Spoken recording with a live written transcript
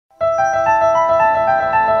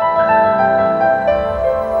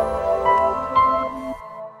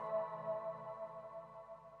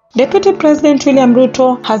Deputy President William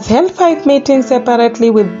Ruto has held 5 meetings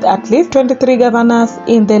separately with at least 23 governors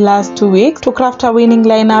in the last 2 weeks to craft a winning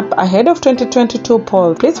lineup ahead of 2022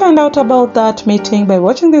 polls. Please find out about that meeting by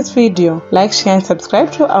watching this video. Like, share and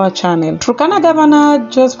subscribe to our channel. Turkana Governor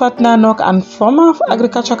Josphat Nanok and former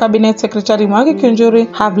Agriculture Cabinet Secretary Mwangi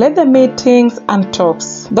Kiunjuri have led the meetings and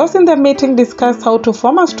talks. Those in the meeting discussed how to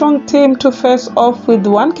form a strong team to face off with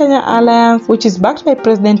the One Kenya Alliance, which is backed by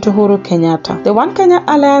President Uhuru Kenyatta. The One Kenya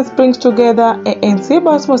Alliance brings together ANC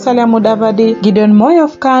boss Musalia Mudavadi, Gideon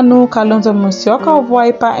of Kanu, Kalonzo Musyoka of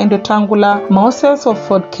Wiper, and Wetang'ula Moses of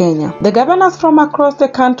Ford Kenya. The governors from across the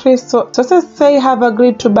country, sources say, have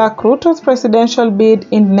agreed to back Ruto's presidential bid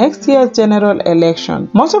in next year's general election.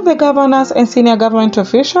 Most of the governors and senior government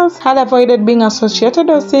officials had avoided being associated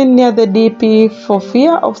or seen near the DP for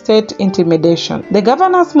fear of state intimidation. The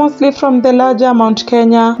governors, mostly from the larger Mount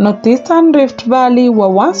Kenya, Northeastern Rift Valley, were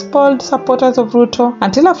once bold supporters of Ruto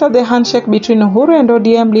until after the handshake between Uhuru and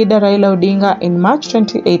ODM leader Raila Odinga in March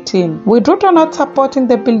 2018. With Ruto not supporting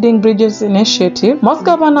the Building Bridges initiative, most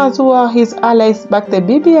governors who are his allies backed the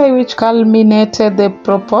BBI, which culminated the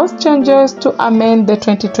proposed changes to amend the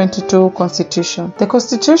 2022 Constitution. The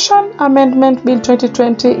Constitution Amendment Bill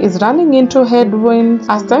 2020 is running into headwinds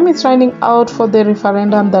as time is running out for the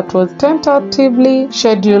referendum that was tentatively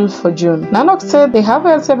scheduled for June. Nanok said they have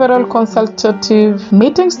held several consultative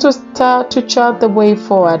meetings to chart the way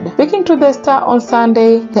forward. Speaking to the Star on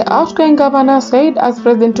Sunday, the outgoing governor said as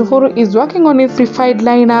President Uhuru is working on his refined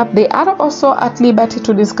lineup, they are also at liberty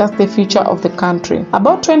to discuss the future of the country.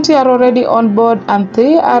 About 20 are already on board and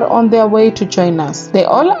 3 are on their way to join us. They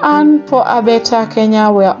all earn for a better Kenya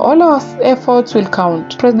where all our efforts will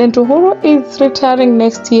count. President Uhuru is retiring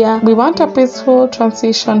next year. We want a peaceful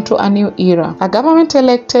transition to a new era. A government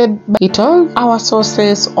elected, he told our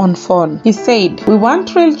sources on phone. He said, we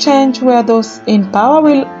want real change where those in power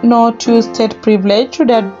will not use state privilege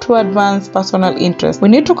to advance personal interests. We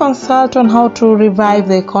need to consult on how to revive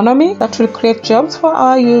the economy that will create jobs for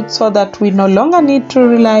our youth so that we no longer need to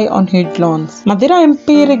rely on huge loans. Madira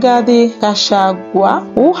MP Rigathi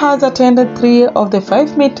Gachagua, who has attended 3 of the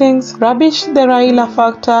 5 meetings, rubbished the Raila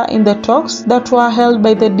factor in the talks that were held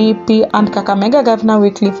by the DP and Kakamega Governor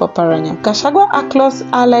Wycliffe Oparanya. Gachagua, a close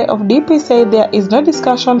ally of DP, said there is no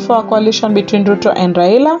discussion for a coalition between Ruto and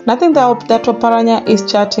Raila, nothing that Oparanya is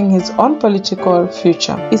charting his own political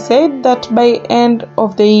future. He said that by end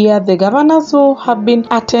of the year, the governors who have been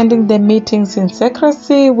attending the meetings in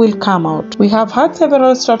secrecy will come out. We have had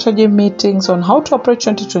several strategy meetings on how to approach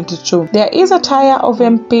 2022. There is a tier of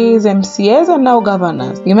MPs, MCAs, and now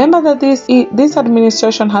governors. Remember that this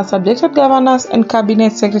administration has subjected governors and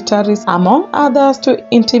cabinet secretaries, among others, to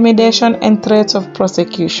intimidation and threats of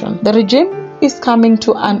prosecution. The regime is coming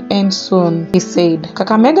to an end soon, he said.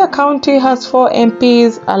 Kakamega County has 4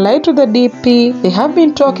 MPs allied to the DP. They have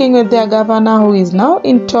been talking with their governor, who is now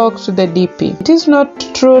in talks with the DP. It is not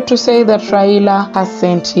true to say that Raila has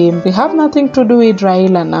sent him. We have nothing to do with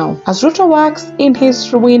Raila now. As Ruto works in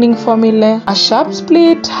his winning formula, a sharp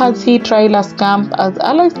split has hit Raila's camp as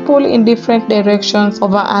allies pull in different directions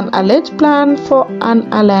over an alleged plan for an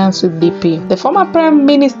alliance with DP. The former Prime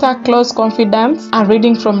Minister close confidants are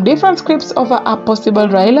reading from different scripts of a possible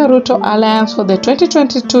Raila-Ruto alliance for the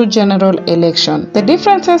 2022 general election. The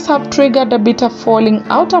differences have triggered a bitter falling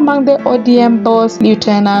out among the ODM boss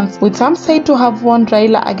lieutenants, with some said to have won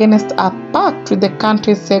Raila against a pact with the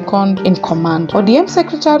country's second in command. ODM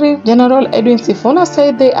Secretary General Edwin Sifuna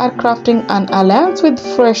said they are crafting an alliance with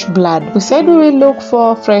fresh blood. We said we will look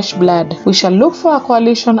for fresh blood. We shall look for a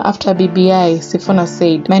coalition after BBI, Sifuna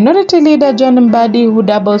said. Minority Leader John Mbadi, who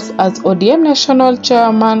doubles as ODM National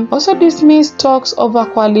Chairman, also dismissed talks of a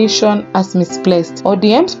coalition as misplaced.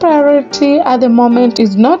 ODM's priority at the moment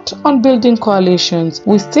is not on building coalitions.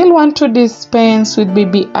 We still want to dispense with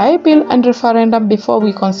BBI bill and referendum before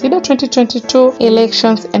we consider 2022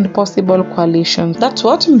 elections and possible coalitions. That's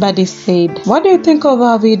what Mbadi said. What do you think of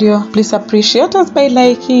our video? Please appreciate us by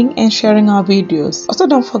liking and sharing our videos. Also,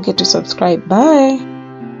 don't forget to subscribe. Bye.